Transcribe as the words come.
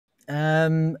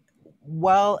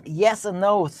Well, yes and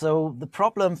no. So the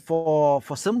problem for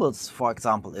cymbals, for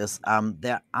example, is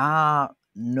there are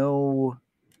no,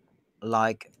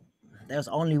 like, there's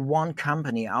only one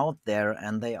company out there,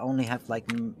 and they only have like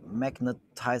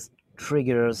magnetized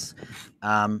triggers.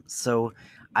 So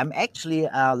I'm actually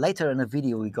later in the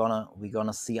video we're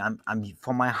gonna see. I'm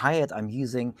for my hi-hat I'm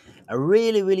using a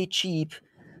really cheap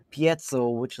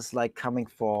piezo, which is like coming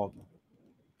for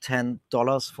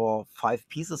 $10 for 5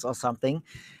 pieces or something.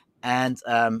 And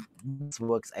this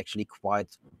works actually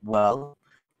quite well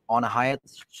on a hi-hat.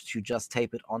 You just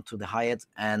tape it onto the hi-hat.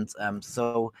 And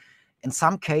so in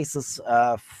some cases,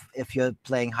 if you're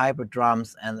playing hybrid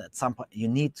drums and at some point you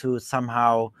need to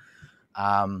somehow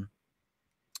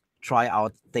try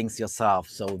out things yourself.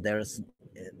 So there's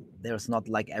not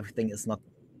like everything is not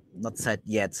set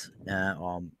yet,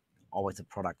 or always a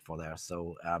product for there.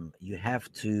 So you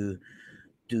have to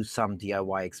do some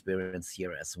DIY experience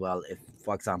here as well. If,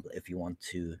 for example, if you want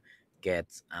to get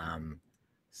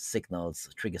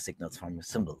trigger signals from your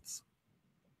cymbals.